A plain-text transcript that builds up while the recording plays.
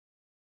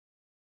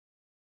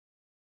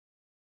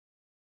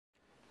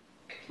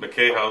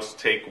MacKay House,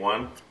 take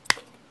one.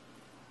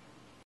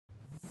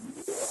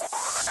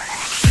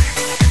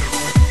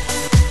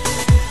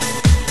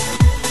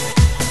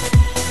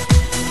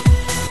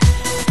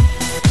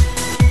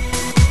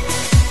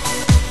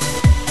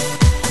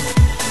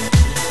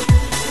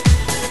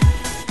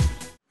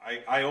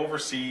 I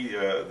oversee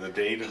the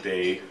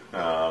day-to-day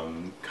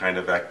kind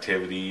of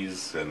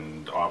activities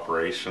and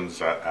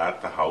operations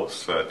at the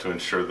house to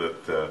ensure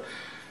that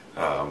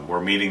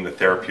we're meeting the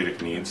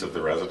therapeutic needs of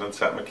the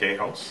residents at MacKay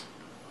House.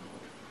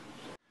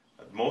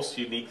 The most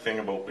unique thing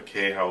about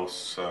MacKay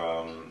House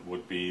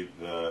would be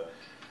the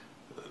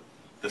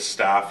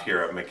staff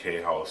here at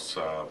MacKay House.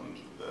 I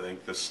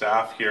think the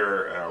staff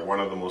here are one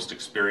of the most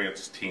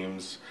experienced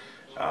teams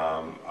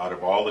out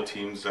of all the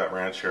teams at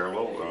Ranch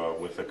Ehrlo,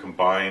 with a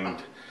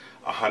combined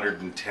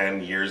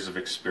 110 years of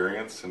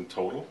experience in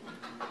total.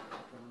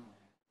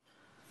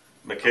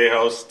 MacKay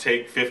House,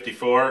 take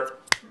 54.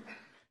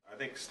 I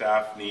think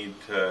staff need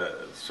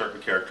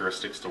certain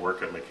characteristics to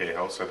work at MacKay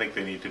House. I think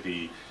they need to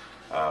be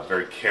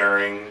very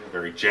caring,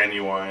 very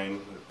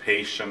genuine,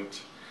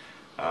 patient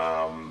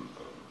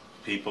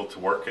people to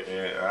work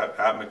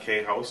at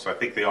MacKay House. I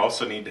think they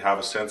also need to have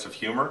a sense of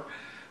humor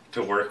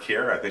to work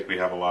here. I think we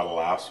have a lot of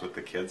laughs with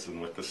the kids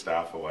and with the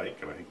staff alike,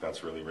 and I think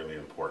that's really, really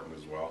important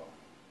as well.